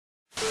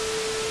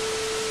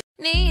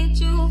Need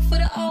you for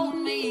the old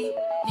me,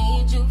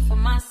 need you for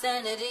my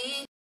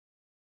sanity.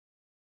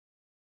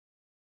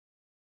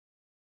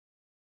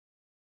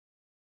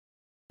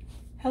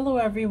 Hello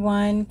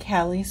everyone,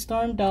 Callie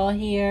Storm Doll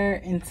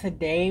here, and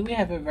today we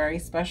have a very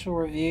special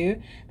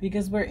review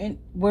because we're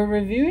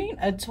reviewing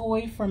a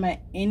toy from an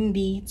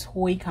indie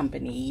toy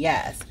company.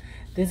 Yes,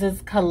 this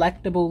is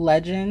Collectable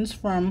Legends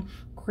from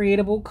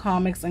Creatable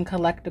Comics and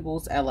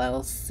Collectibles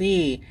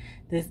LLC.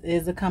 This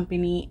is a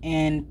company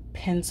in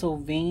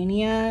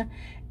Pennsylvania,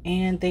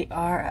 and they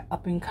are an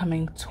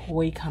up-and-coming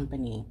toy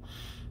company.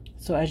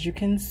 So as you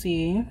can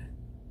see,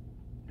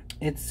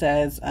 it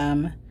says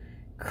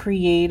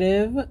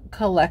Creative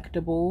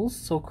Collectibles,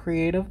 so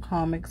Creative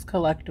Comics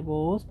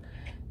Collectibles.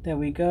 There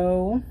we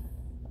go.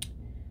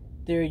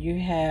 There you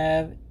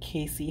have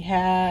Cassie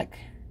Hack.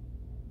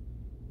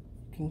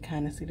 You can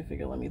kind of see the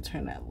figure. Let me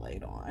turn that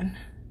light on.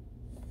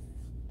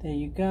 There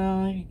you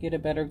go. You get a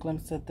better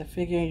glimpse at the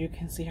figure. You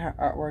can see her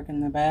artwork in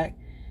the back.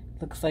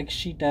 Looks like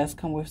she does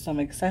come with some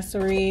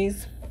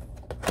accessories.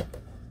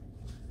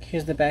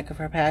 Here's the back of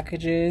her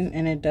packaging,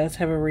 and it does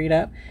have a read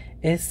up.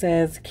 It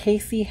says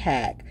Cassie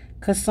Hack.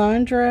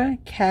 Cassandra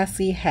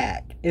Cassie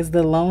Hack is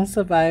the lone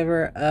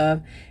survivor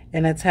of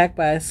an attack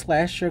by a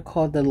slasher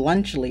called the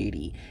Lunch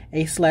Lady,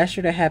 a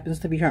slasher that happens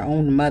to be her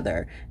own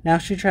mother. Now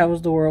she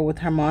travels the world with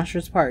her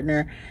monstrous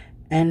partner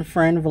and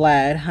friend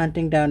Vlad,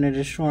 hunting down and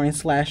destroying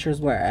slashers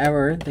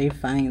wherever they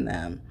find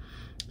them.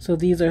 So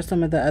these are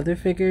some of the other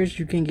figures.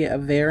 You can get a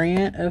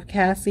variant of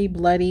Cassie,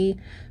 Bloody,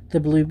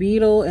 the Blue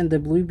Beetle, and the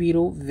Blue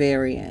Beetle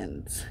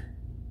variants.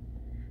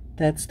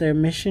 That's their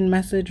mission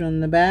message on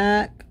the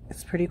back.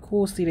 It's pretty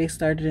cool. See, they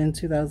started in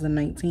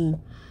 2019.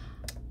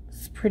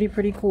 It's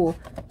pretty cool.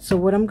 So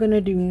what I'm going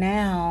to do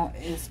now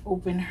is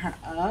open her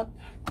up.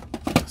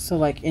 So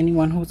like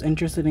anyone who's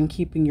interested in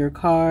keeping your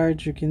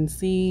cards, you can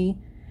see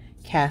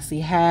Cassie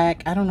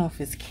Hack. I don't know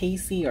if it's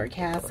Casey or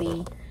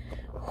Cassie.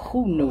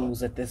 Who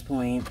knows at this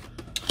point?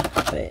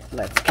 But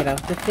let's get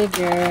out the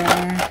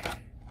figure.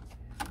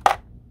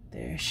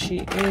 There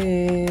she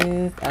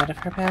is, out of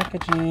her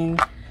packaging.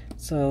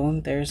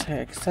 So there's her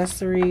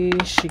accessories.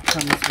 She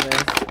comes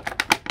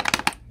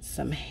with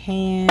some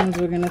hands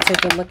we're going to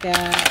take a look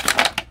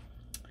at.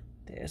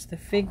 There's the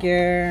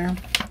figure.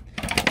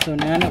 So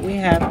now that we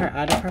have her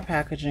out of her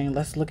packaging,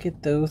 let's look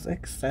at those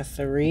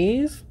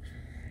accessories.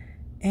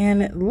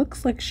 And it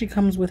looks like she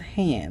comes with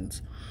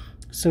hands.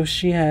 So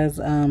she has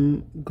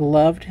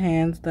gloved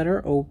hands that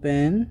are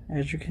open,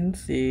 as you can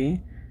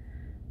see.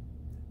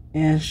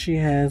 And she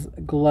has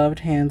gloved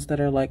hands that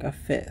are like a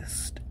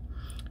fist.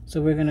 So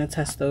we're going to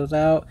test those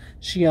out.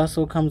 She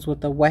also comes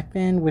with a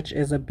weapon, which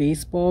is a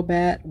baseball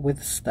bat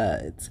with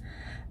studs.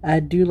 I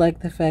do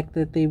like the fact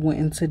that they went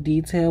into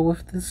detail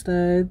with the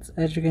studs,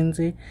 as you can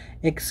see.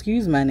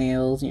 Excuse my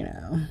nails, you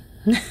know.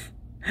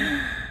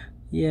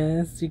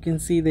 Yes, you can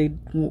see they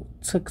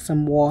took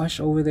some wash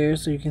over there,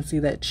 so you can see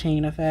that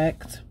chain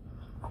effect.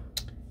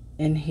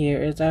 And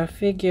here is our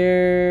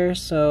figure.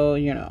 So,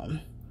 you know,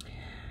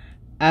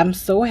 I'm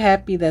so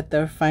happy that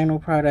the final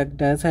product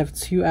does have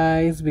two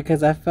eyes,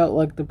 because I felt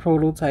like the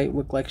prototype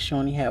looked like she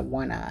only had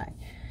one eye.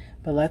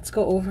 But let's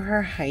go over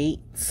her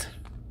height.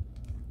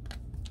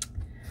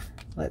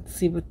 Let's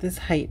see what this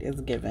height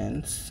is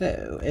given.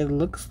 So it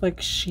looks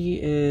like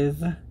she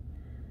is,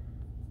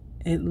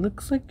 it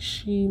looks like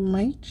she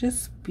might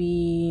just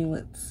be,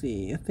 let's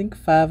see, I think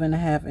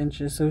 5.5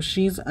 inches. So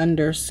she's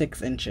under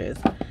 6 inches.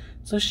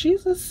 So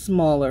she's a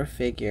smaller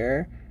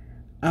figure.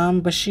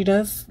 But she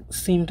does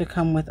seem to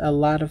come with a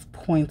lot of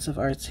points of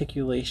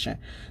articulation.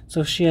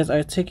 So she has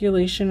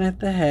articulation at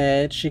the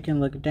head. She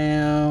can look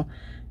down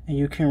and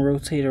you can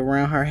rotate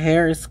around. Her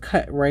hair is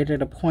cut right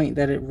at a point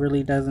that it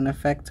really doesn't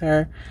affect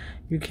her.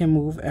 You can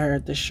move her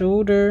at the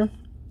shoulder.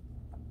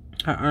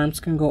 Her arms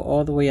can go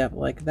all the way up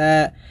like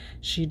that.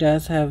 She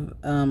does have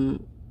a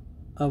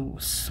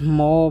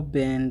small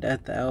bend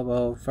at the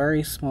elbow.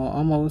 Very small,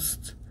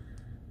 almost.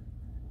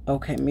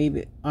 Okay,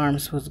 maybe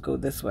arm's supposed to go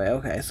this way.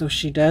 Okay, so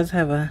she does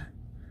have a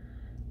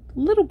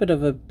little bit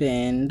of a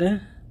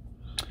bend.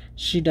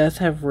 She does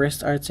have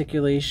wrist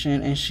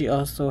articulation, and she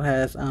also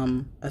has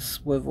a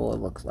swivel,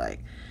 it looks like.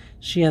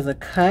 She has a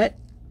cut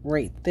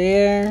right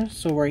there.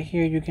 So right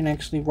here you can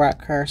actually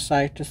rock her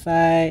side to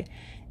side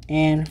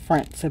and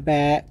front to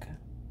back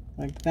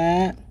like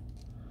that.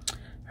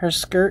 Her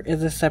skirt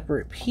is a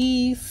separate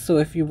piece, so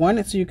if you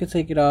wanted to, you could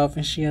take it off,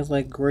 and she has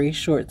like gray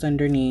shorts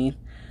underneath.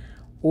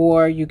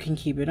 Or you can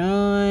keep it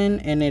on,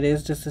 and it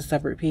is just a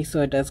separate piece,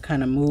 so it does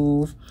kind of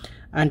move.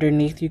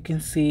 Underneath you can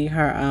see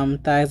her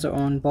thighs are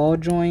on ball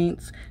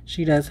joints.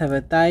 She does have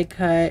a thigh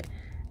cut.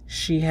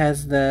 She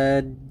has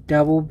the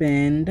double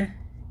bend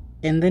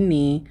in the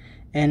knee,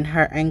 and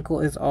her ankle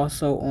is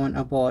also on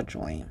a ball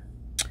joint.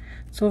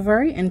 So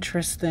very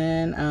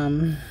interesting.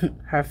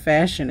 Her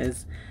fashion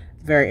is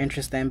very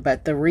interesting,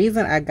 but the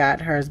reason I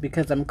got her is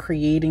because I'm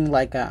creating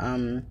like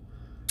a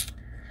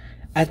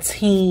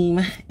team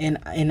in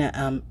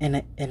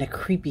a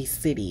creepy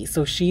city.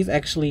 So she's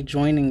actually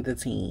joining the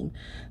team.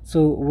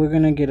 So we're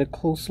gonna get a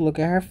close look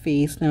at her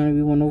face. Now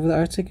we went over the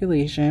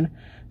articulation.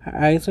 Her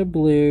eyes are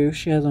blue.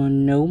 She has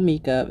on no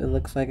makeup, it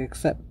looks like,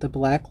 except the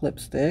black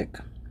lipstick.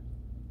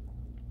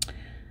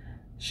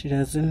 She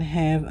doesn't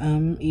have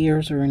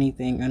ears or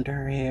anything under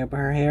her hair, but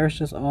her hair is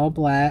just all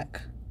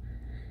black.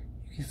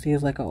 You can see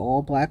it's like an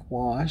all black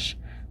wash.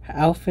 Her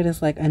outfit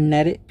is like a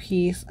netted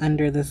piece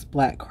under this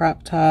black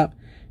crop top.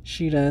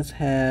 She does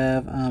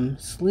have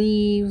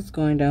sleeves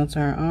going down to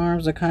her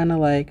arms. They're kind of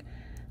like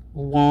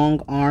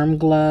long arm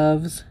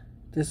gloves.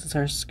 This is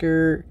her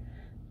skirt,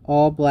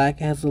 all black.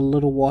 It has a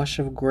little wash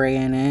of gray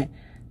in it.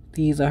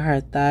 These are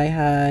her thigh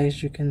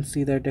highs. You can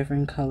see they're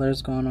different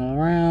colors going all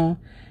around.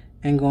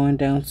 And going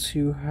down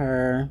to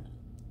her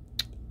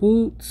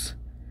boots,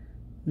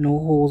 no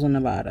holes in the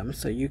bottom,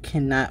 so you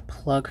cannot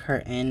plug her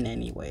in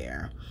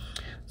anywhere.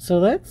 So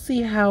let's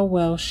see how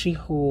well she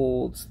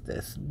holds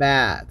this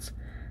bat.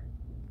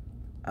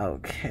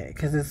 Okay,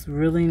 because it's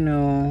really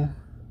no...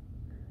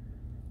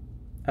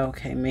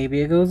 Okay, maybe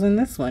it goes in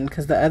this one,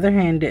 because the other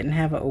hand didn't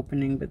have an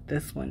opening, but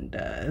this one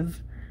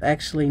does.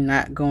 Actually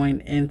not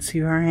going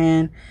into her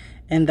hand.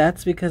 And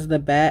that's because the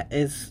bat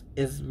is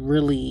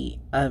really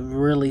a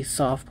really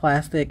soft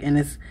plastic,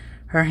 and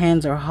her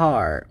hands are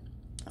hard.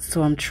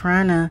 So I'm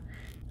trying to,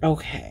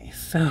 okay,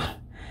 so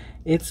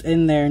it's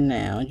in there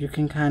now. You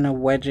can kind of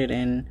wedge it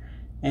in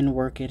and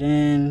work it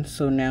in.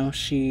 So now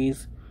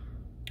she's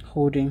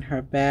holding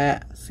her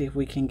bat. See if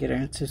we can get her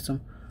into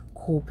some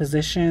cool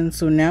position.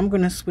 So now I'm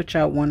going to switch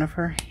out one of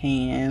her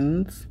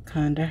hands.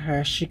 Kind of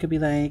her, she could be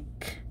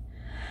like,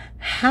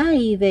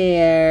 hi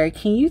there,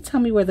 can you tell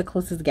me where the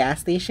closest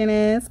gas station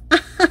is?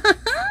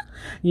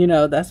 You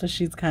know, that's what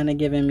she's kind of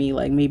giving me.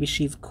 Like maybe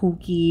she's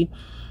kooky,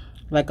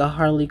 like a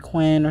Harley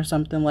Quinn or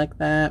something like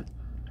that.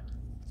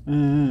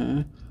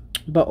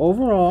 But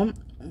overall,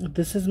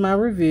 this is my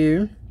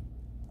review.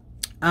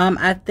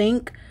 I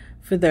think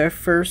for their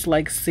first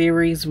like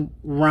series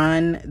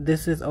run,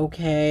 this is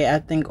okay. I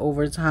think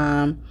over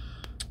time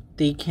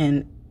they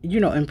can,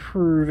 you know,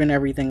 improve and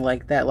everything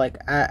like that. Like,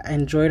 I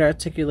enjoyed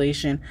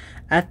articulation.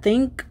 I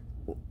think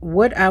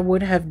what I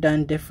would have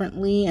done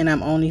differently, and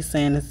I'm only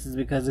saying this is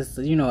because it's,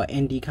 you know,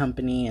 an indie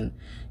company and,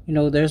 you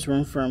know, there's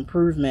room for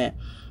improvement,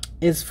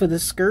 is for the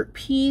skirt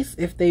piece,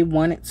 if they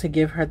wanted to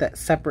give her that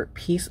separate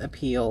piece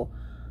appeal.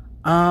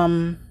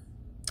 I'm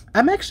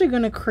actually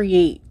going to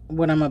create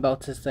what I'm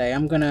about to say.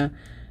 I'm going to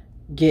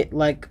get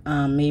like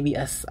maybe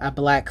a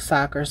black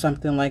sock or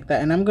something like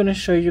that, and I'm going to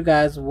show you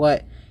guys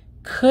what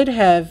could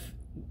have,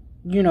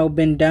 you know,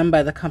 been done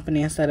by the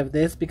company instead of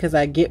this, because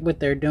I get what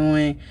they're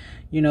doing.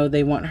 You know,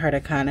 they want her to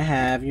kind of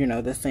have, you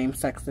know, the same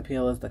sex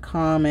appeal as the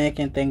comic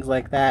and things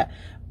like that.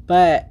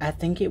 But I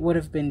think it would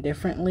have been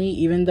differently,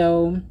 even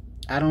though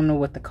I don't know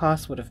what the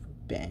cost would have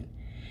been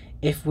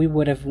if we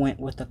would have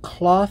went with a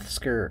cloth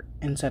skirt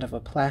instead of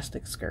a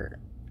plastic skirt.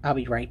 I'll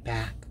be right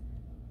back.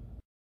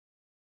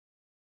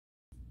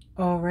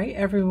 All right,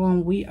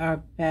 everyone, we are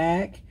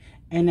back.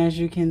 And as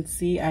you can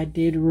see, I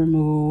did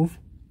remove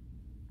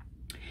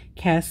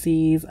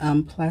Cassie's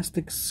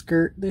plastic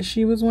skirt that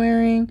she was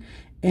wearing,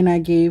 and I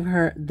gave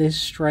her this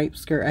striped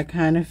skirt. I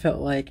kind of felt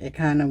like it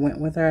kind of went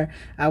with her.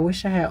 I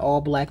wish I had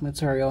all black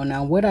material.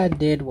 Now what I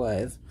did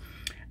was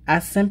I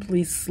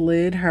simply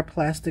slid her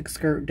plastic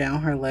skirt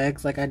down her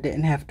legs. Like, I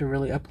didn't have to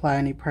really apply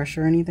any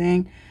pressure or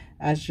anything.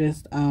 I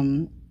just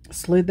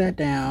slid that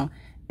down,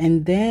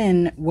 and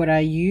then what I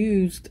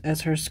used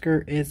as her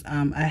skirt is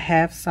a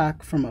half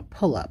sock from a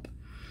pull-up.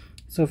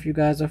 So if you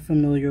guys are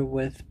familiar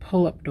with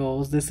pull-up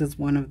dolls, this is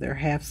one of their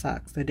half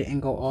socks that didn't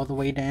go all the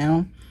way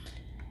down.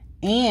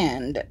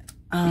 And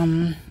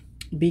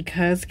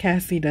because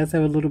Cassie does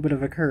have a little bit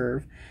of a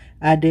curve,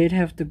 I did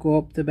have to go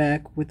up the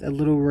back with a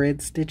little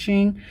red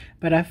stitching,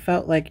 but I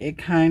felt like it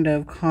kind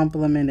of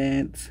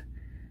complemented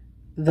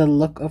the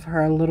look of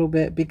her a little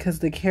bit, because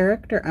the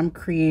character I'm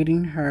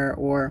creating her,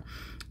 or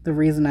the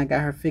reason I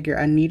got her figure,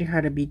 I needed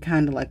her to be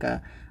kind of like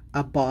a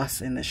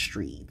boss in the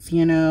streets,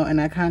 you know, and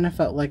I kind of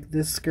felt like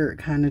this skirt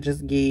kind of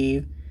just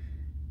gave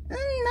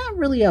not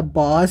really a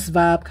boss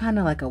vibe, kind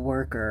of like a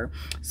worker.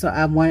 So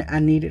I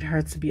needed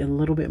her to be a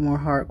little bit more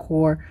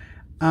hardcore.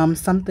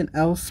 Something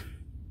else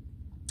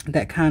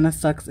that kind of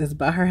sucks is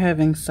by her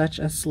having such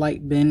a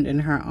slight bend in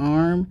her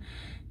arm,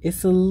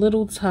 it's a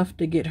little tough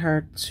to get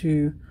her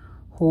to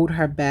hold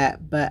her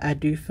bat, but I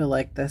do feel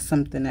like that's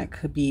something that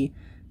could be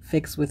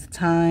fixed with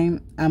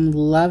time. I'm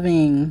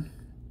loving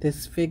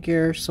this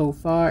figure so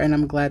far, and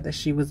I'm glad that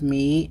she was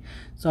made.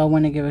 So I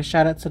want to give a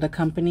shout out to the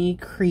company,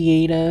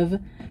 Creative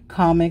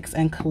Comics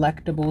and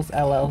Collectibles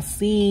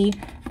LLC.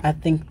 I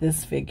think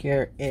this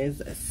figure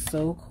is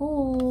so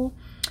cool.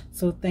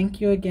 So thank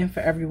you again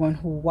for everyone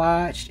who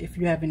watched. If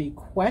you have any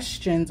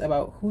questions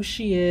about who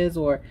she is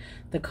or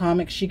the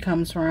comic she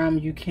comes from,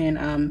 you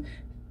can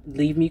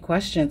leave me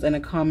questions in a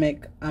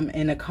comment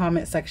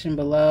section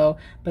below.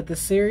 But the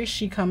series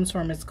she comes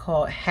from is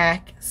called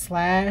Hack/.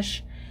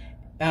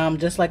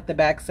 Just like the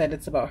back said,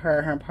 it's about her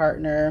and her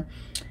partner,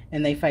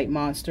 and they fight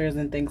monsters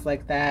and things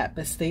like that.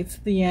 But stay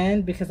to the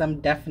end because I'm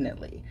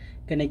definitely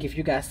gonna give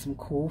you guys some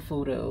cool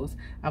photos.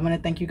 I want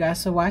to thank you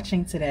guys for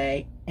watching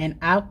today, and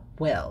I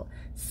will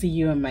see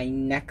you in my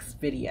next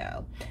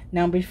video.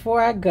 Now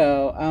before I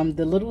go,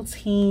 the little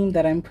team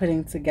that I'm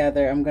putting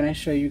together, I'm gonna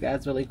show you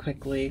guys really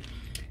quickly,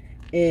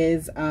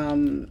 is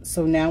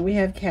so now we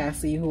have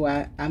Cassie, who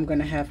I'm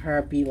gonna have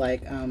her be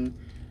like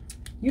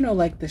you know,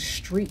 like the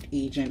street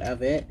agent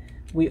of it.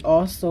 We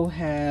also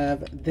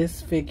have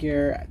this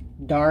figure,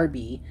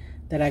 Darby,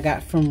 that I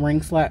got from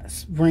Ringside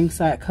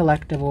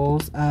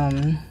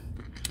Collectibles.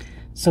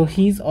 So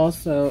he's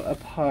also a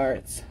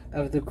part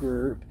of the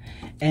group.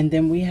 And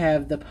then we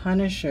have the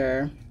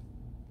Punisher,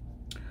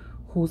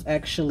 who's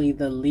actually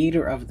the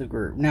leader of the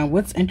group. Now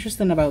what's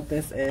interesting about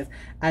this is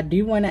I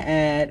want to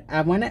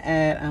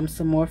add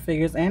some more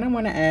figures, and I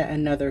want to add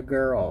another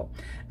girl.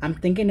 I'm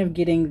thinking of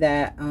getting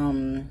that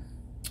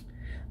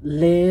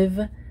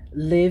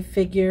Liv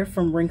figure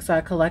from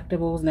Ringside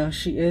Collectibles. Now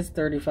she is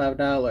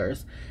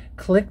 $35.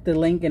 Click the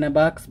link in the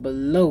box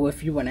below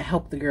if you want to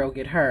help the girl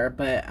get her.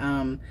 But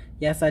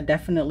yes, I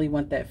definitely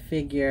want that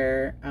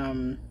figure.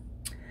 And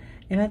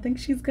I think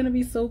she's gonna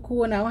be so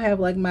cool. And I'll have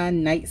like my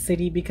Night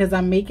City, because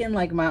I'm making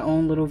like my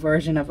own little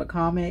version of a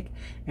comic,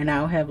 and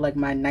I'll have like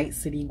my Night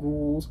City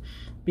ghouls,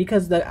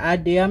 because the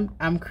idea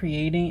I'm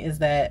creating is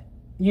that,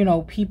 you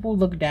know, people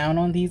look down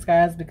on these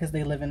guys because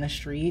they live in the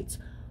streets,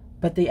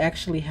 but they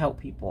actually help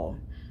people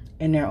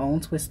in their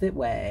own twisted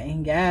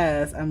way.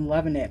 Yes, I'm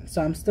loving it.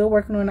 So I'm still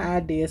working on the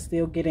idea,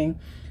 still getting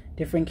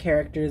different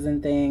characters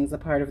and things a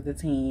part of the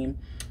team.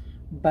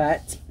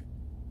 But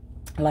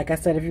like I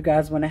said, if you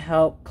guys want to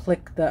help,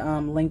 click the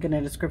link in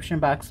the description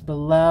box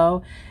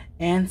below,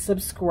 and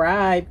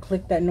subscribe.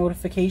 Click that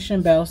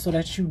notification bell so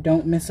that you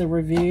don't miss a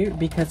review,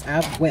 because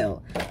I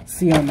will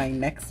see you on my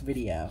next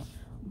video.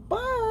 Bye.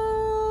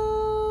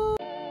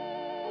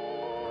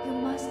 You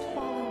must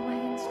follow my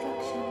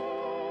instruction.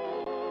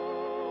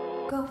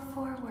 Go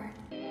forward.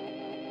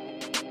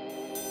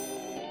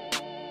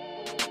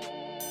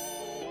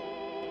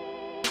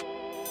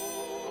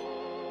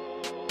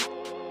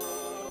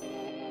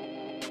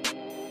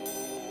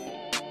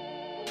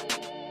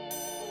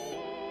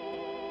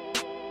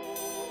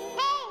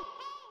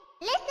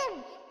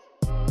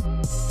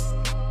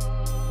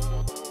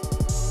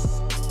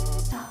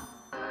 Stop.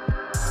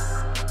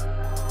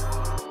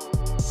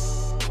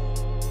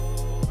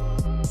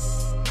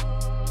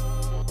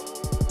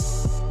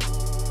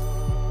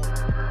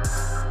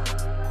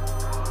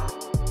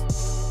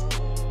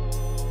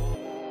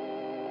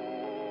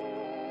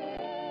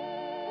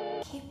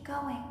 Keep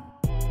going.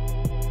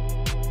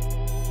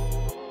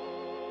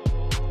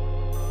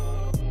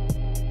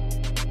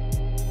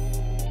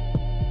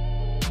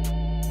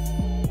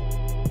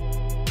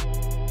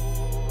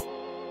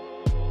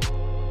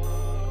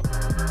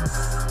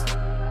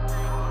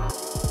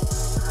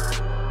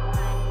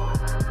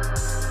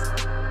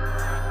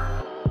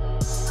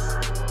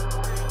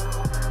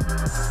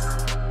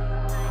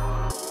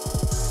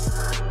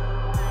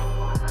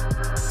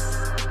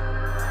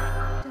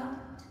 Don't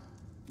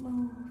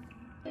move.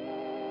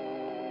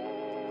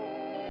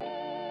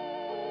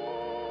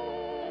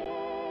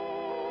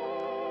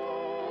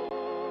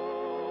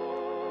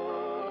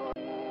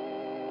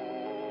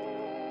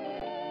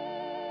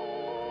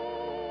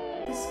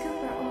 The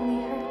scooper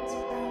only hurts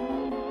for a moment.